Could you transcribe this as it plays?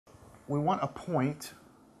we want a point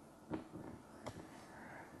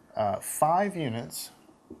 5 units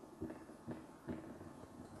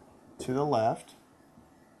to the left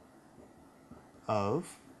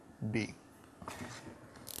of B.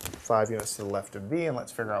 5 units to the left of B, and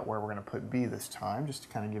let's figure out where we're going to put B this time, just to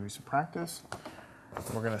kind of give you some practice.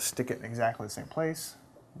 We're going to stick it in exactly the same place.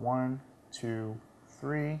 1, 2,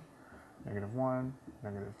 3, -1,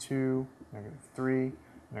 -2, -3,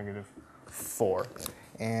 -4.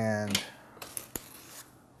 And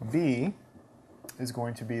B is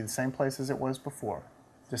going to be the same place as it was before.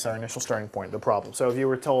 Just our initial starting point of the problem. So if you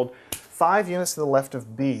were told 5 units to the left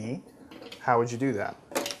of B, how would you do that?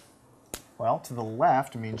 Well, to the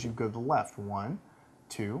left means you go to the left. 1,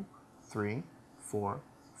 2, 3, 4,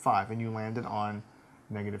 5. And you landed on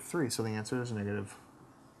 -3. So the answer is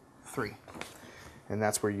 -3. And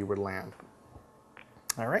that's where you would land.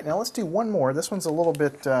 All right, now let's do one more. This one's a little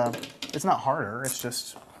bit, it's not harder. It's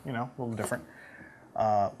just, you know, a little different.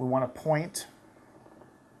 We want a point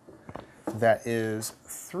that is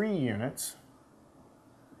 3 units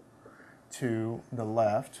to the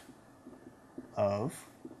left of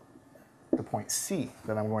the point C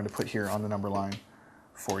that I'm going to put here on the number line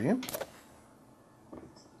for you.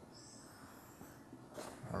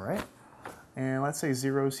 All right, and let's say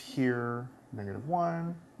 0's here,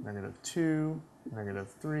 -1, -2,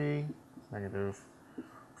 -3,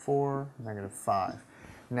 -4, -5.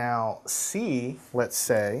 Now C, let's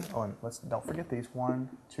say, oh, and don't forget these, 1,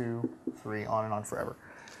 2, 3, on and on forever.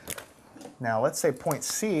 Now let's say point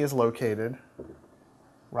C is located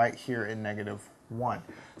right here in -1.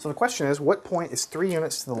 So the question is, what point is 3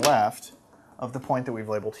 units to the left of the point that we've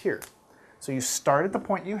labeled here? So you start at the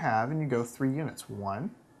point you have and you go 3 units.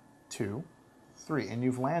 1, 2, 3, and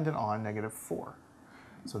you've landed on -4.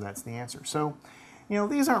 So that's the answer. So, you know,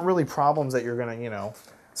 these aren't really problems that you're going to, you know,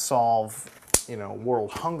 solve, you know,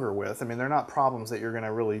 world hunger with. I mean, they're not problems that you're going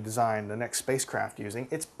to really design the next spacecraft using.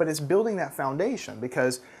 But it's building that foundation,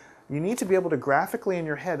 because you need to be able to graphically in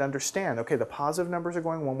your head understand, okay, the positive numbers are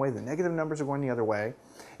going one way, the negative numbers are going the other way.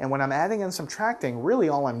 And when I'm adding and subtracting, really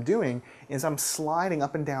all I'm doing is I'm sliding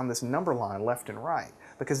up and down this number line left and right,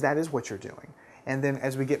 because that is what you're doing. And then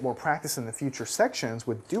as we get more practice in the future sections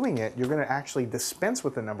with doing it, you're going to actually dispense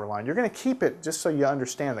with the number line. You're going to keep it just so you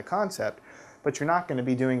understand the concept, but you're not going to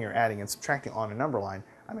be doing your adding and subtracting on a number line.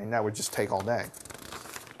 I mean, that would just take all day.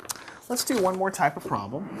 Let's do one more type of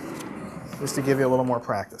problem, just to give you a little more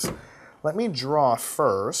practice. Let me draw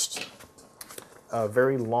first a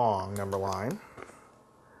very long number line.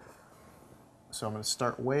 So I'm going to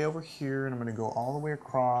start way over here, and I'm going to go all the way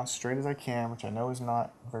across, straight as I can, which I know is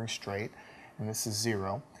not very straight. And this is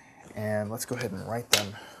 0. And let's go ahead and write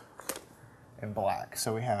them in black.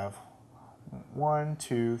 So we have 1,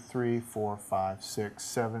 2, 3, 4, 5, 6,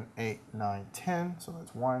 7, 8, 9, 10. So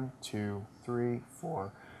that's 1, 2, 3,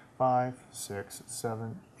 4, 5, 6,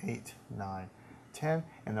 7, 8, 9, 10.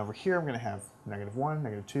 And over here I'm going to have -1,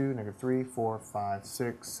 -2, -3, 4, 5,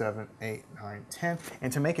 6, 7, 8, 9, 10.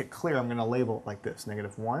 And to make it clear, I'm going to label it like this: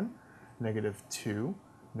 -1, -2,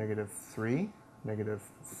 -3,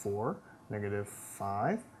 -4,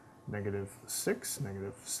 -5, -6,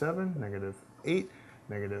 -7, -8,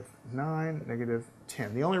 -9,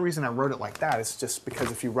 -10. The only reason I wrote it like that is just because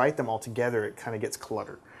if you write them all together, it kind of gets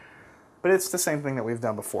cluttered. But it's the same thing that we've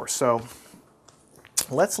done before. So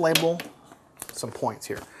let's label some points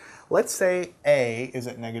here. Let's say A is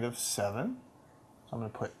at -7. So I'm going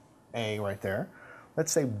to put A right there.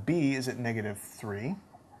 Let's say B is at -3.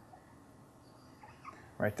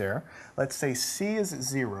 Right there. Let's say C is at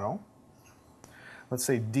 0. Let's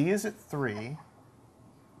say D is at 3.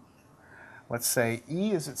 Let's say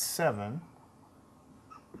E is at 7.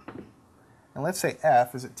 And let's say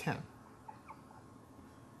F is at 10.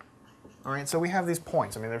 All right, so we have these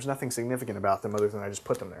points. I mean, there's nothing significant about them other than I just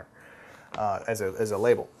put them there as a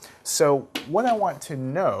label. So what I want to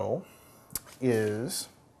know is,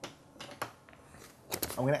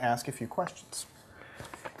 I'm going to ask a few questions.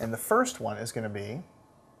 And the first one is going to be,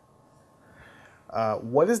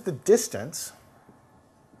 what is the distance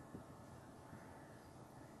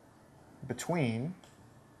between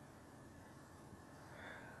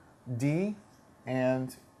D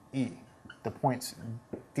and E? The points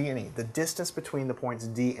D and E, the distance between the points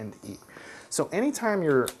D and E. So anytime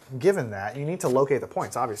you're given that, you need to locate the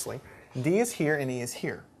points, obviously. D is here and E is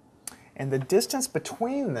here. And the distance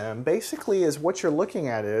between them basically is what you're looking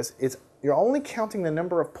at is you're only counting the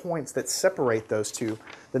number of points that separate those two,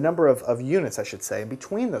 the number of units, I should say,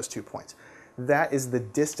 between those 2 points. That is the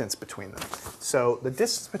distance between them. So the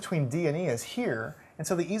distance between D and E is here, and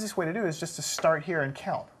so the easiest way to do it is just to start here and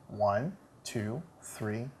count. 1, 2,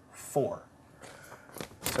 3, 4.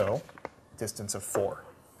 So distance of 4.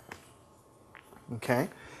 Okay,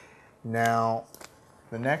 now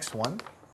the next one